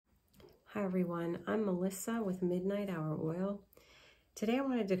Hi everyone, I'm Melissa with Midnight Hour Oil. Today I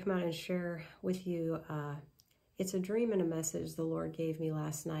wanted to come out and share with you, it's a dream and a message the Lord gave me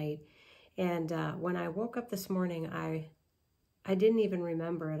last night. And when I woke up this morning, I didn't even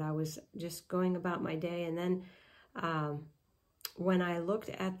remember it. I was just going about my day. And then when I looked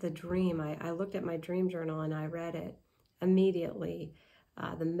at the dream, I looked at my dream journal and I read it immediately.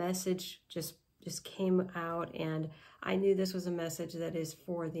 The message just came out, and I knew this was a message that is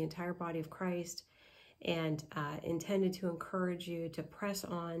for the entire body of Christ and intended to encourage you to press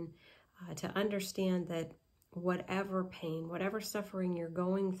on, to understand that whatever pain, whatever suffering you're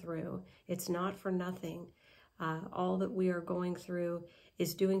going through, it's not for nothing. All that we are going through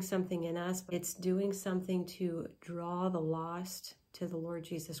is doing something in us. It's doing something to draw the lost to the Lord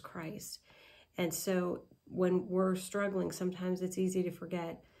Jesus Christ. And so when we're struggling, sometimes it's easy to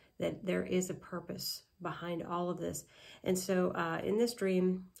forget that there is a purpose behind all of this. And so in this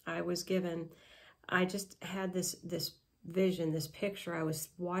dream I was given, I just had this vision, this picture. I was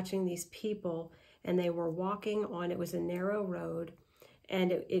watching these people, and they were walking on, it was a narrow road,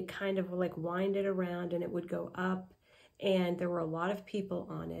 and it kind of like winded around, and it would go up, and there were a lot of people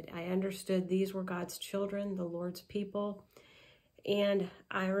on it. I understood these were God's children, the Lord's people. And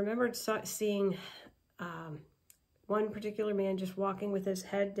I remembered seeing one particular man just walking with his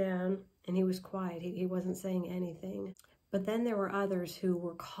head down, and he was quiet. He wasn't saying anything. But then there were others who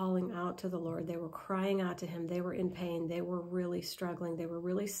were calling out to the Lord. They were crying out to him. They were in pain. They were really struggling. They were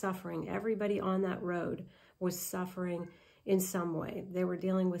really suffering. Everybody on that road was suffering in some way. They were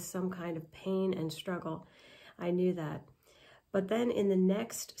dealing with some kind of pain and struggle. I knew that. But then in the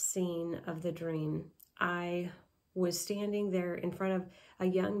next scene of the dream, I was standing there in front of a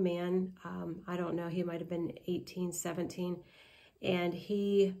young man. I don't know, he might have been 18, 17. And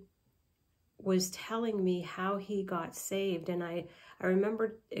he was telling me how he got saved. And I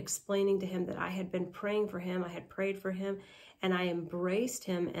remember explaining to him that I had been praying for him. I had prayed for him, and I embraced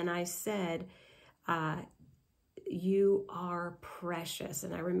him. And I said, you are precious.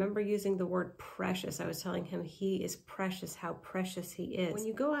 And I remember using the word precious. I was telling him he is precious, how precious he is. When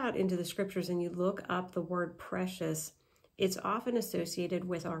you go out into the scriptures and you look up the word precious, it's often associated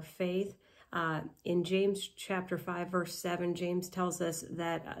with our faith. In James chapter 5, verse 7, James tells us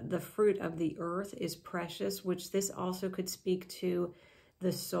that the fruit of the earth is precious, which this also could speak to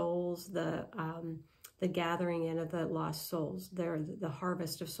the souls, the gathering in of the lost souls. The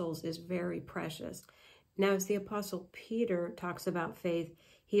harvest of souls is very precious. Now, as the Apostle Peter talks about faith,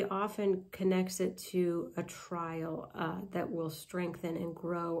 he often connects it to a trial that will strengthen and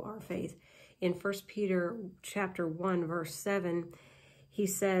grow our faith. In 1 Peter chapter 1, verse 7, he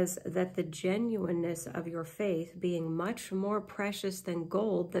says that the genuineness of your faith, being much more precious than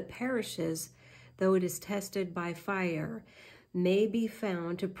gold that perishes, though it is tested by fire, may be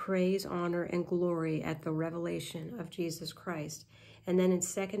found to praise, honor, and glory at the revelation of Jesus Christ. And then in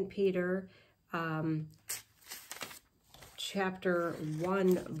 2 Peter chapter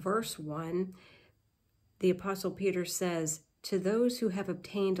 1, verse 1, the Apostle Peter says, to those who have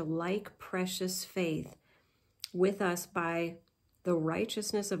obtained like precious faith with us by the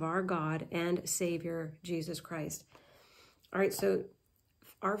righteousness of our God and Savior, Jesus Christ. All right, so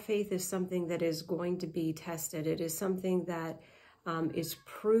our faith is something that is going to be tested. It is something that is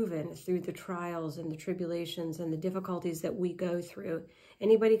proven through the trials and the tribulations and the difficulties that we go through.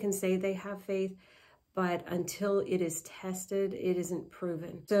 Anybody can say they have faith, but until it is tested, it isn't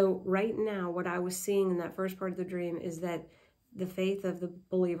proven. So right now, what I was seeing in that first part of the dream is that the faith of the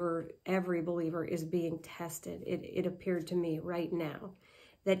believer, every believer, is being tested. It appeared to me right now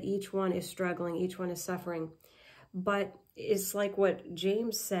that each one is struggling, each one is suffering. But it's like what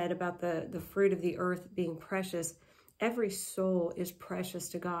James said about the fruit of the earth being precious. Every soul is precious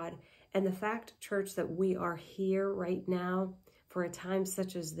to God. And the fact, church, that we are here right now for a time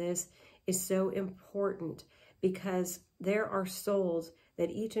such as this is so important, because there are souls that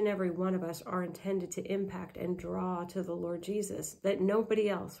each and every one of us are intended to impact and draw to the Lord Jesus, that nobody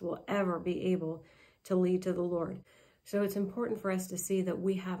else will ever be able to lead to the Lord. So it's important for us to see that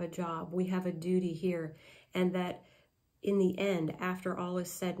we have a job, we have a duty here, and that in the end, after all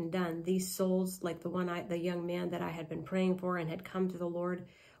is said and done, these souls, like the young man that I had been praying for and had come to the Lord,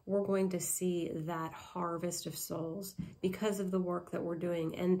 we're going to see that harvest of souls because of the work that we're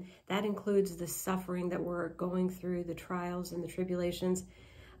doing. And that includes the suffering that we're going through, the trials and the tribulations.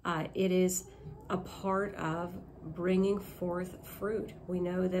 It is a part of bringing forth fruit. We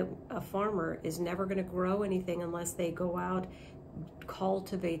know that a farmer is never going to grow anything unless they go out,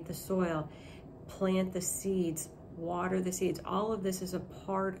 cultivate the soil, plant the seeds, water the seeds. All of this is a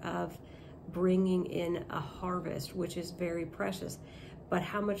part of bringing in a harvest, which is very precious. but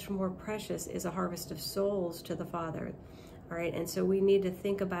how much more precious is a harvest of souls to the Father? All right, and so we need to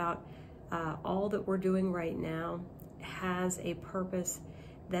think about all that we're doing right now has a purpose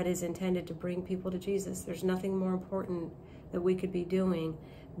that is intended to bring people to Jesus. There's nothing more important that we could be doing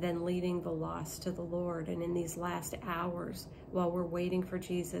than leading the lost to the Lord. And in these last hours, while we're waiting for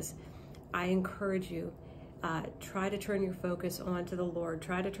Jesus, I encourage you, try to turn your focus onto the Lord.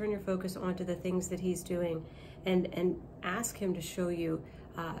 Try to turn your focus onto the things that He's doing, and ask Him to show you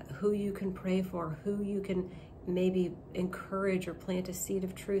who you can pray for, who you can maybe encourage or plant a seed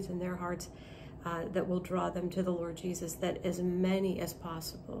of truth in their hearts that will draw them to the Lord Jesus, that as many as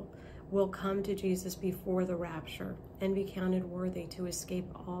possible will come to Jesus before the rapture and be counted worthy to escape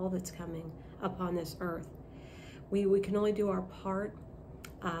all that's coming upon this earth. We can only do our part,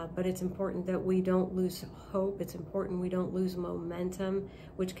 but it's important that we don't lose hope. It's important we don't lose momentum,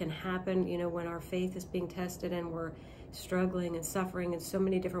 which can happen, when our faith is being tested and we're struggling and suffering in so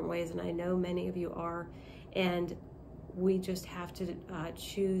many different ways, and I know many of you are, and we just have to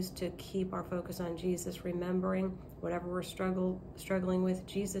choose to keep our focus on Jesus, remembering whatever we're struggling with,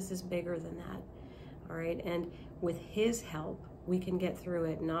 Jesus is bigger than that. All right, and with His help, we can get through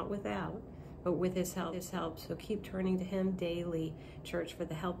it, not without, but with His help. So keep turning to Him daily, church, for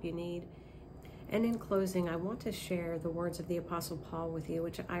the help you need. And in closing, I want to share the words of the Apostle Paul with you,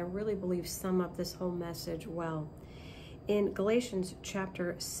 which I really believe sum up this whole message well. In Galatians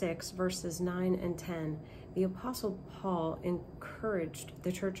chapter 6, verses 9 and 10, the Apostle Paul encouraged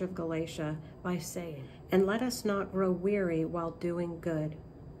the church of Galatia by saying, "And let us not grow weary while doing good,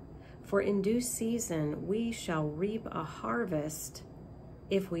 for in due season we shall reap a harvest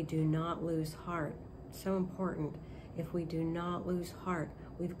if we do not lose heart." So important. If we do not lose heart,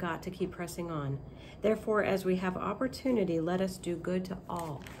 we've got to keep pressing on. Therefore, as we have opportunity, let us do good to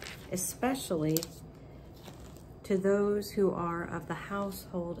all, especially to those who are of the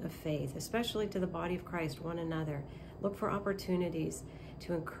household of faith, especially to the body of Christ, one another. Look for opportunities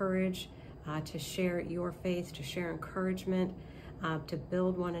to encourage, to share your faith, to share encouragement, to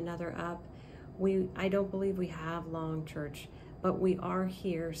build one another up. I don't believe we have long, church, but we are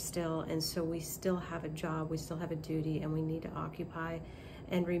here still, and so we still have a job, we still have a duty, and we need to occupy.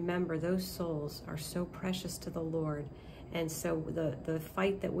 And remember, those souls are so precious to the Lord. And so the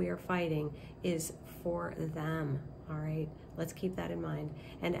fight that we are fighting is for them, all right? Let's keep that in mind.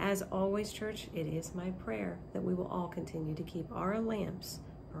 And as always, church, it is my prayer that we will all continue to keep our lamps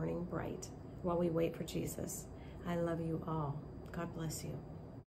burning bright while we wait for Jesus. I love you all. God bless you.